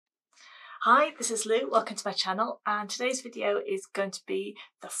Hi, this is Lou, welcome to my channel, and today's video is going to be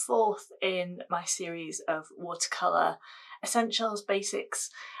the fourth in my series of watercolour essentials, basics.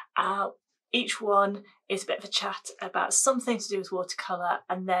 Each one is a bit of a chat about something to do with watercolour,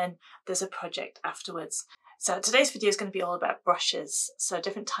 and then there's a project afterwards. So today's video is going to be all about brushes, so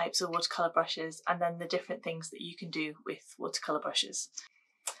different types of watercolour brushes and then the different things that you can do with watercolour brushes.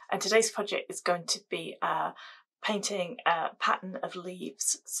 And today's project is going to be painting a pattern of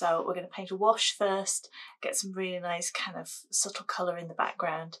leaves. So we're going to paint a wash first, get some really nice kind of subtle colour in the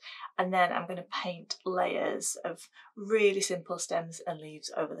background, and then I'm going to paint layers of really simple stems and leaves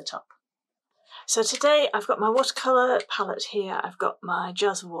over the top. So today I've got my watercolour palette here, I've got my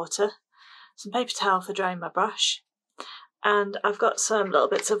jars of water, some paper towel for drying my brush, and I've got some little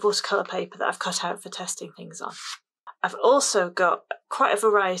bits of watercolour paper that I've cut out for testing things on. I've also got quite a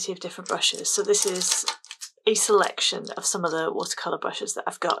variety of different brushes, so this is a selection of some of the watercolour brushes that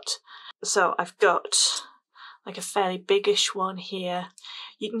I've got. So I've got like a fairly biggish one here.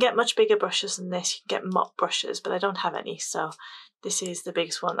 You can get much bigger brushes than this, you can get mop brushes, but I don't have any, so this is the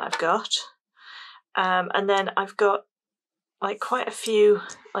biggest one that I've got. And then I've got like quite a few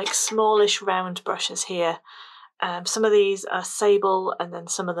like smallish round brushes here. Some of these are sable and then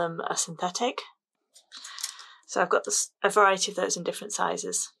some of them are synthetic. So I've got a variety of those in different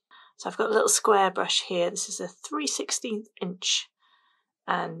sizes. So I've got a little square brush here. This is a 3/16 inch,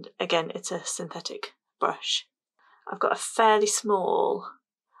 and again it's a synthetic brush. I've got a fairly small,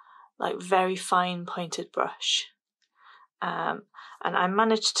 like very fine pointed brush, and I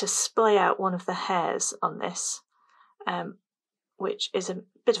managed to splay out one of the hairs on this, which is a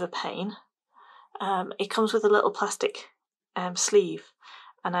bit of a pain. It comes with a little plastic sleeve,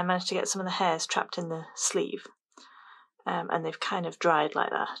 and I managed to get some of the hairs trapped in the sleeve, and they've kind of dried like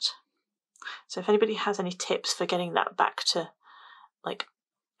that. So if anybody has any tips for getting that back to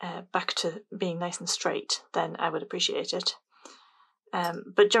being nice and straight, then I would appreciate it.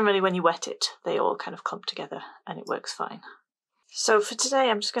 But generally when you wet it, they all kind of clump together and it works fine. So for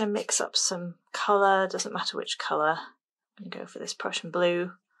today I'm just going to mix up some colour, doesn't matter which colour. I'm going to go for this Prussian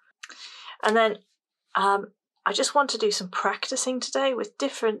blue. And then I just want to do some practicing today with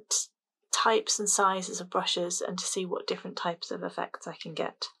different types and sizes of brushes and to see what different types of effects I can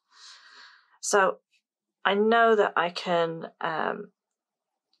get. So I know that I can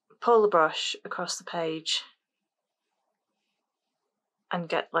pull the brush across the page and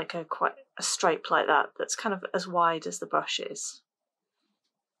get like quite a stripe like that that's kind of as wide as the brush is.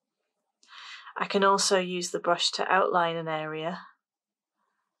 I can also use the brush to outline an area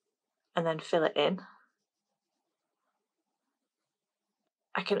and then fill it in.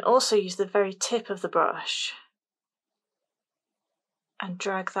 I can also use the very tip of the brush and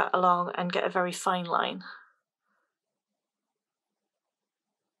drag that along and get a very fine line.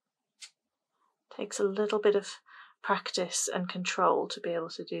 Takes a little bit of practice and control to be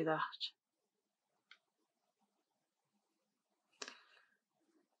able to do that.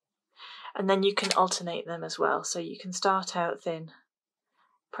 And then you can alternate them as well, so you can start out thin,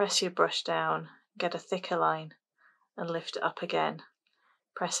 press your brush down, get a thicker line and lift it up again,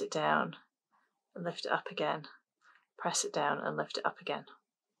 press it down and lift it up again, press it down and lift it up again.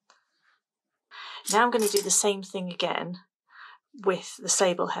 Now I'm going to do the same thing again with the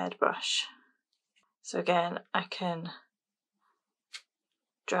sable-haired brush. So again, I can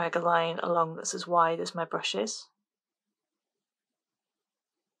drag a line along that's as wide as my brush is.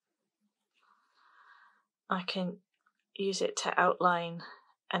 I can use it to outline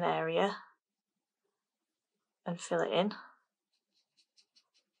an area and fill it in.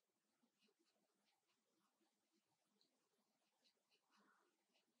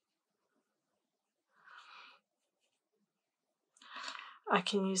 I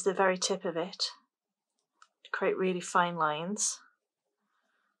can use the very tip of it to create really fine lines.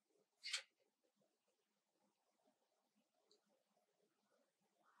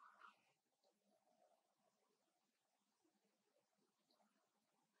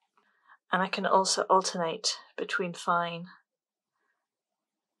 And I can also alternate between fine,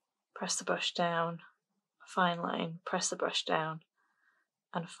 press the brush down, fine line, press the brush down,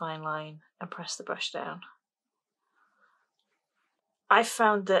 and fine line, and press the brush down. I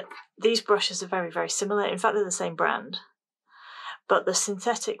found that these brushes are very, very similar. In fact, they're the same brand. But the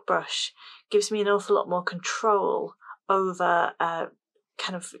synthetic brush gives me an awful lot more control over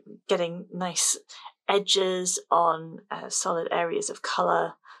kind of getting nice edges on solid areas of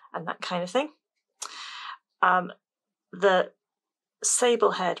colour and that kind of thing. The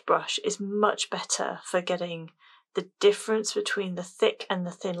sable-haired brush is much better for getting the difference between the thick and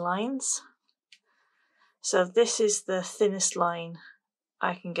the thin lines. So this is the thinnest line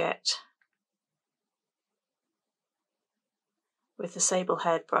I can get with the sable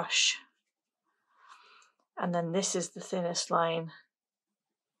haired brush, and then this is the thinnest line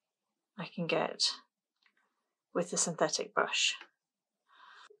I can get with the synthetic brush.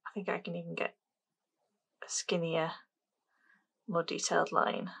 I think I can even get a skinnier, more detailed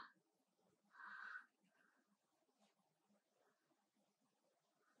line.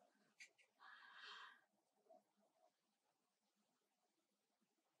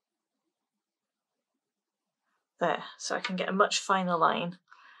 There, so I can get a much finer line,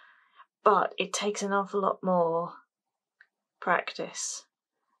 but it takes an awful lot more practice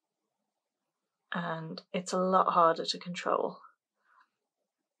and it's a lot harder to control.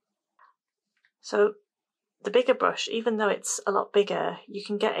 So the bigger brush, even though it's a lot bigger, you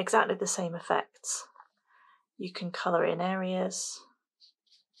can get exactly the same effects. You can colour in areas,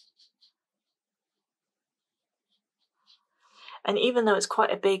 and even though it's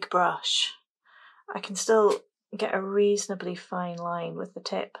quite a big brush, I can still get a reasonably fine line with the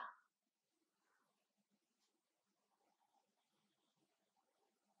tip.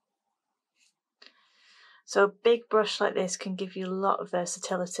 So a big brush like this can give you a lot of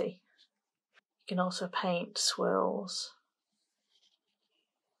versatility. You can also paint swirls.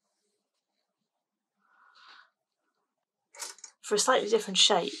 For a slightly different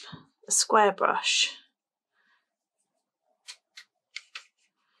shape, a square brush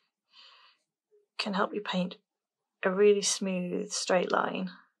can help you paint a really smooth straight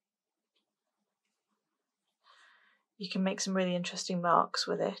line. You can make some really interesting marks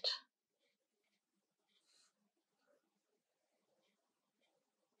with it.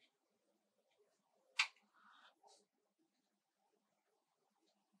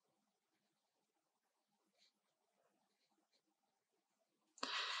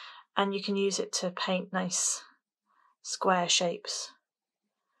 And you can use it to paint nice square shapes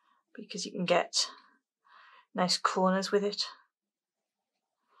because you can get nice corners with it.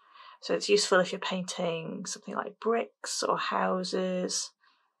 So it's useful if you're painting something like bricks or houses,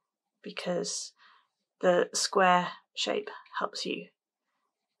 because the square shape helps you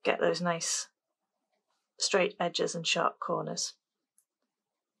get those nice straight edges and sharp corners.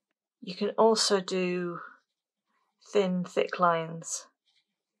 You can also do thin, thick lines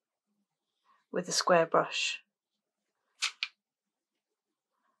with the square brush.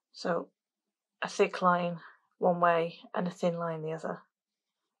 So a thick line one way and a thin line the other.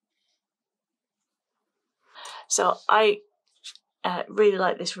 So I really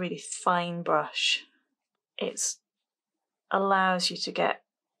like this really fine brush. It allows you to get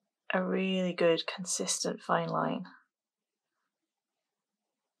a really good consistent fine line.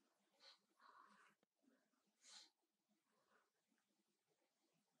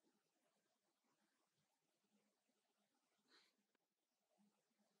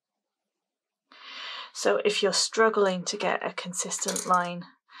 So if you're struggling to get a consistent line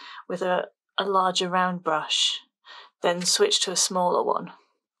with a larger round brush, then switch to a smaller one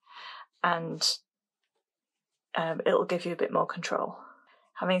and it'll give you a bit more control.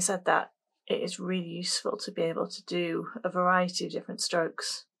 Having said that, it is really useful to be able to do a variety of different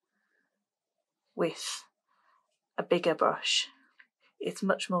strokes with a bigger brush. It's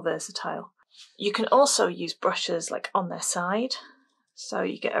much more versatile. You can also use brushes like on their side, so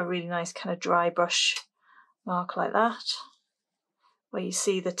you get a really nice kind of dry brush mark like that, where you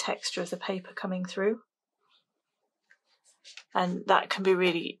see the texture of the paper coming through. And that can be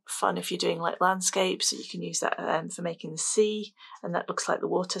really fun if you're doing like landscapes. So you can use that for making the sea, and that looks like the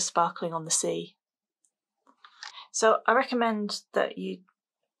water sparkling on the sea. So I recommend that you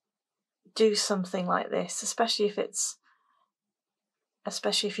do something like this, especially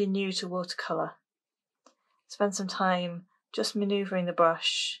if you're new to watercolour. Spend some time just manoeuvring the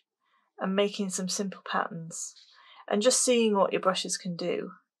brush and making some simple patterns and just seeing what your brushes can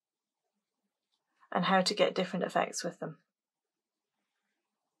do and how to get different effects with them.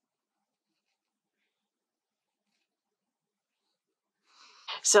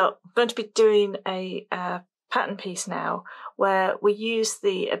 So I'm going to be doing a pattern piece now where we use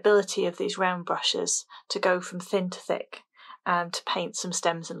the ability of these round brushes to go from thin to thick and to paint some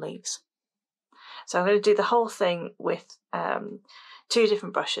stems and leaves. So I'm going to do the whole thing with 2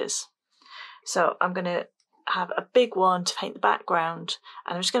 different brushes. So I'm going to have a big one to paint the background,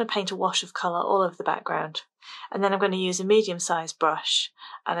 and I'm just going to paint a wash of colour all over the background. And then I'm going to use a medium-sized brush,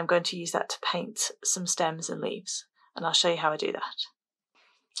 and I'm going to use that to paint some stems and leaves. And I'll show you how I do that.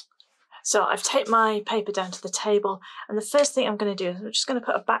 So I've taped my paper down to the table, and the first thing I'm going to do is I'm just going to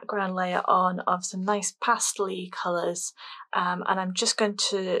put a background layer on of some nice pastel-y colours, and I'm just going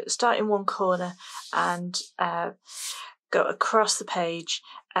to start in one corner and go across the page,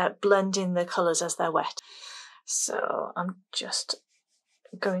 blending the colours as they're wet. So I'm just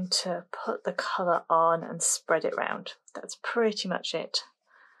going to put the colour on and spread it round. That's pretty much it.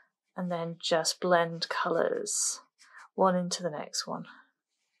 And then just blend colours one into the next one.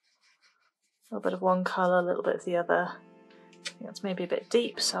 A little bit of one colour, a little bit of the other. I think that's maybe a bit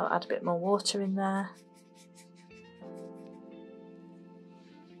deep, so I'll add a bit more water in there.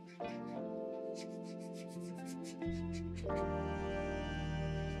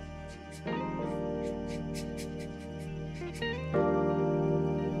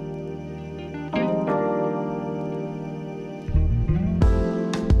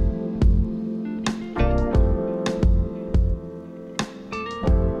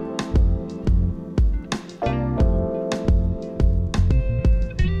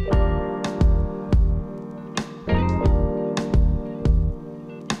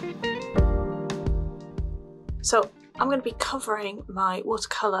 So I'm going to be covering my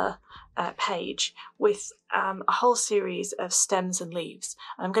watercolour page with a whole series of stems and leaves.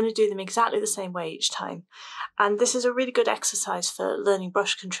 And I'm going to do them exactly the same way each time. And this is a really good exercise for learning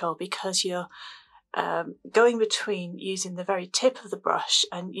brush control because you're going between using the very tip of the brush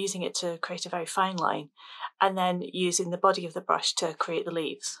and using it to create a very fine line, and then using the body of the brush to create the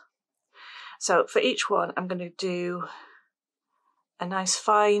leaves. So for each one, I'm going to do a nice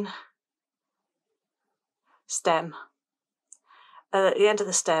fine stem. At the end of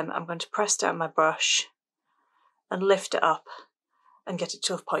the stem, I'm going to press down my brush and lift it up and get it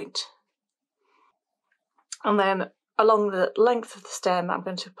to a point. And then along the length of the stem, I'm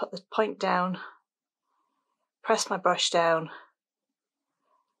going to put the point down, press my brush down,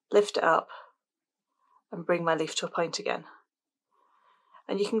 lift it up, and bring my leaf to a point again.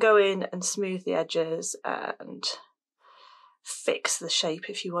 And you can go in and smooth the edges and fix the shape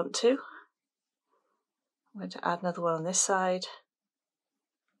if you want to. I'm going to add another one on this side,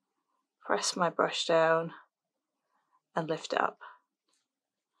 press my brush down and lift it up.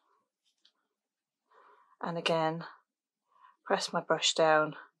 And again, press my brush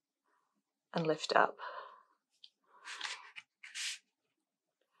down and lift it up.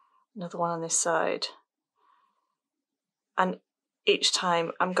 Another one on this side. And each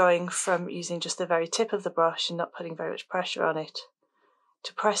time I'm going from using just the very tip of the brush and not putting very much pressure on it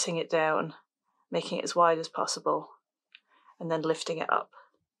to pressing it down, making it as wide as possible, and then lifting it up.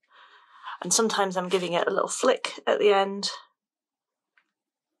 And sometimes I'm giving it a little flick at the end.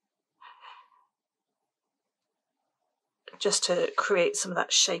 Just to create some of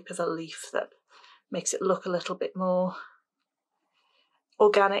that shape of a leaf that makes it look a little bit more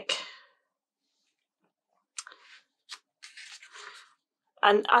organic.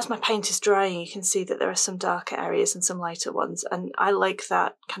 And as my paint is drying, you can see that there are some darker areas and some lighter ones, and I like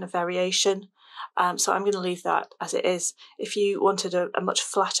that kind of variation. So I'm going to leave that as it is. If you wanted a much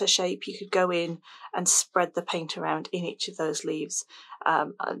flatter shape, you could go in and spread the paint around in each of those leaves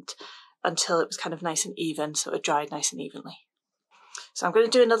and until it was kind of nice and even, so it dried nice and evenly. So I'm going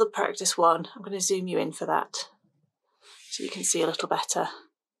to do another practice one. I'm going to zoom you in for that so you can see a little better.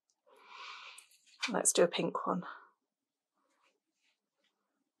 Let's do a pink one.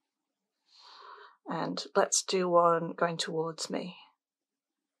 And let's do one going towards me.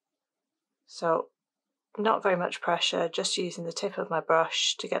 So not very much pressure, just using the tip of my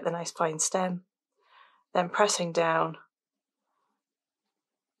brush to get the nice fine stem, then pressing down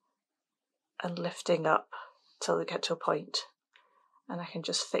and lifting up till we get to a point. And I can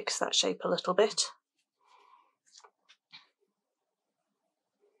just fix that shape a little bit.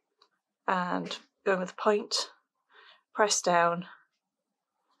 And going with the point, press down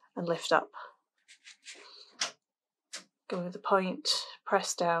and lift up. Going with the point,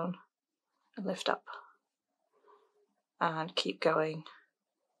 press down and lift up. And keep going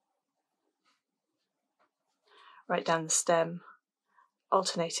right down the stem,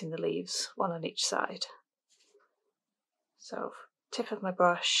 alternating the leaves, one on each side. So tip of my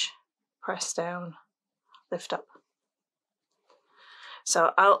brush, press down, lift up.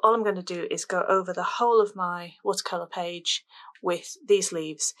 So all I'm going to do is go over the whole of my watercolour page with these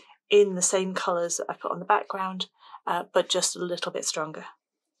leaves in the same colours that I put on the background, but just a little bit stronger.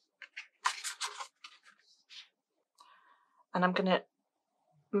 And I'm going to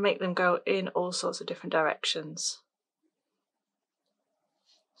make them go in all sorts of different directions.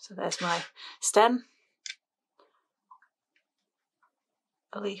 So there's my stem,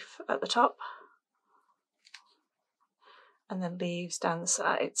 a leaf at the top, and then leaves down the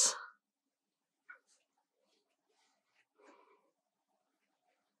sides.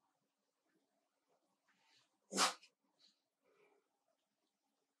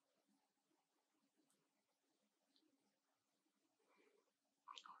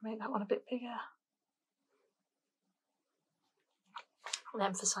 Make that one a bit bigger. and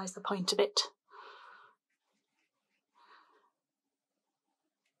emphasise the point a bit.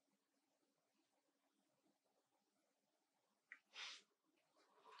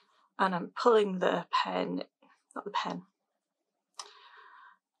 And I'm pulling the pen, not the pen,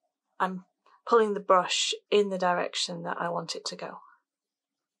 I'm pulling the brush in the direction that I want it to go.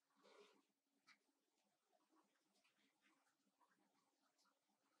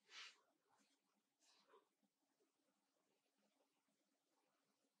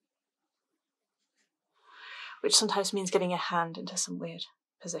 Which sometimes means getting your hand into some weird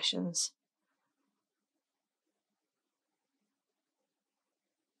positions.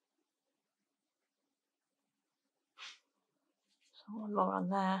 So one more on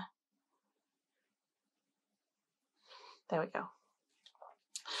there. There we go.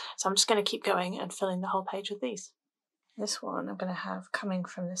 So I'm just going to keep going and filling the whole page with these. This one I'm going to have coming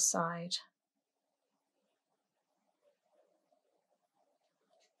from this side.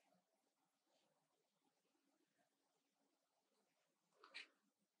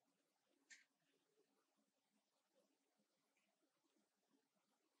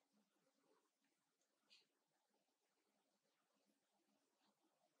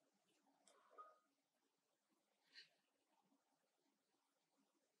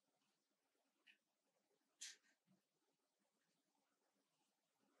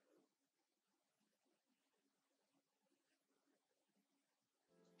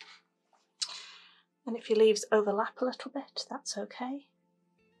 And if your leaves overlap a little bit, that's okay.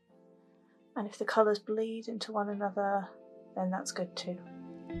 And if the colours bleed into one another, then that's good too.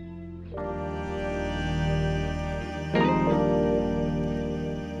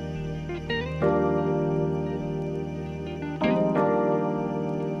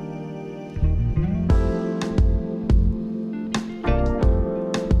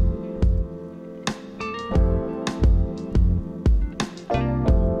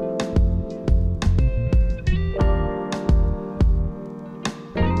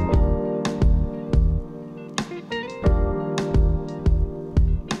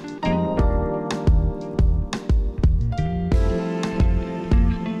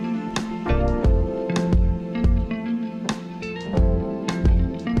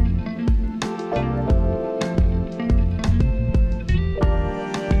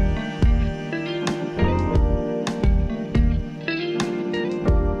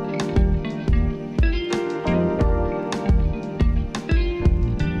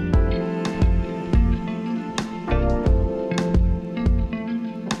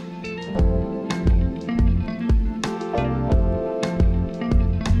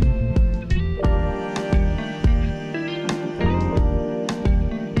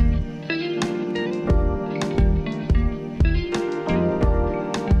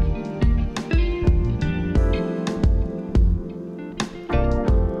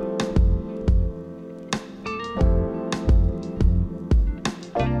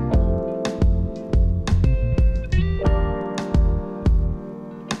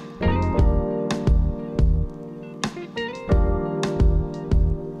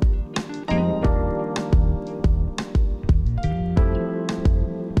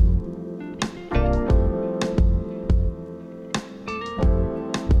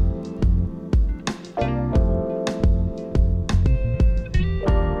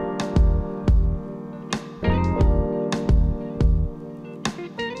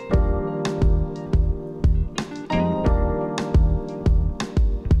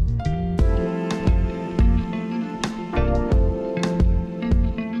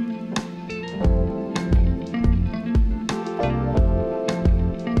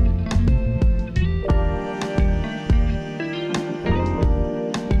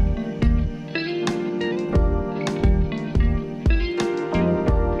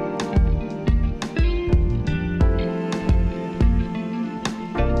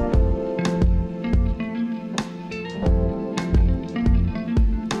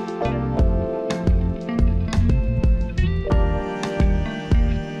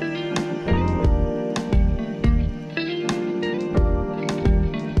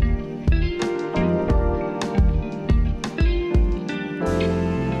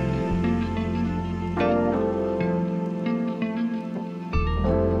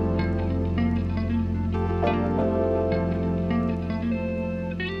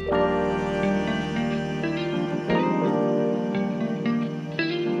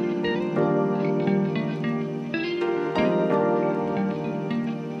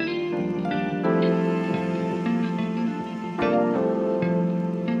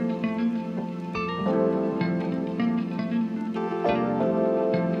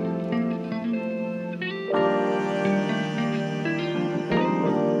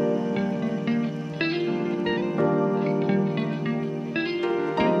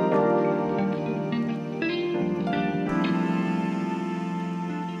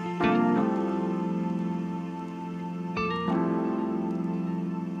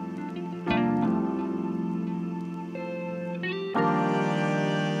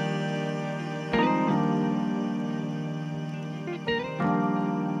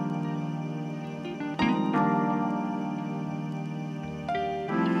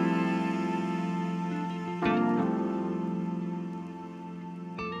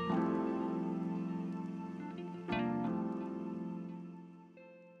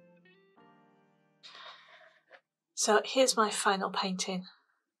 So here's my final painting,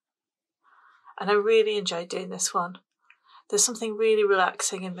 and I really enjoyed doing this one. There's something really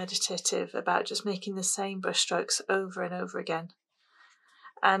relaxing and meditative about just making the same brushstrokes over and over again.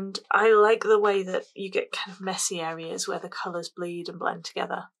 And I like the way that you get kind of messy areas where the colours bleed and blend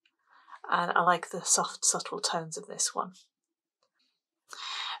together. And I like the soft, subtle tones of this one.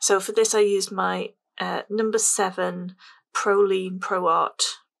 So for this I used my number 7 Proline Pro Art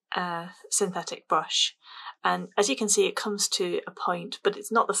synthetic brush. And as you can see, it comes to a point, but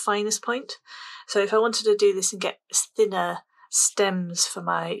it's not the finest point. So if I wanted to do this and get thinner stems for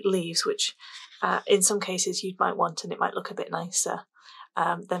my leaves, which in some cases you might want and it might look a bit nicer,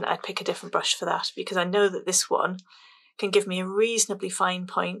 then I'd pick a different brush for that, because I know that this one can give me a reasonably fine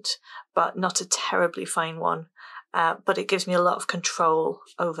point, but not a terribly fine one. But it gives me a lot of control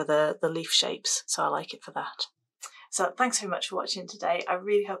over the leaf shapes, so I like it for that. So thanks very much for watching today. I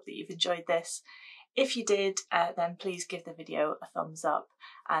really hope that you've enjoyed this. If you did, then please give the video a thumbs up,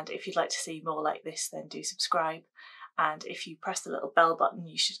 and if you'd like to see more like this, then do subscribe. And if you press the little bell button,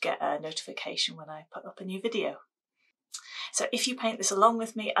 you should get a notification when I put up a new video. So if you paint this along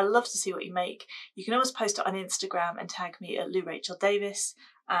with me, I love to see what you make. You can always post it on Instagram and tag me at Lou Rachel Davis,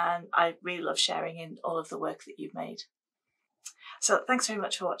 and I really love sharing in all of the work that you've made. So thanks very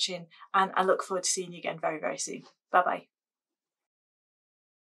much for watching, and I look forward to seeing you again very, very soon. Bye bye.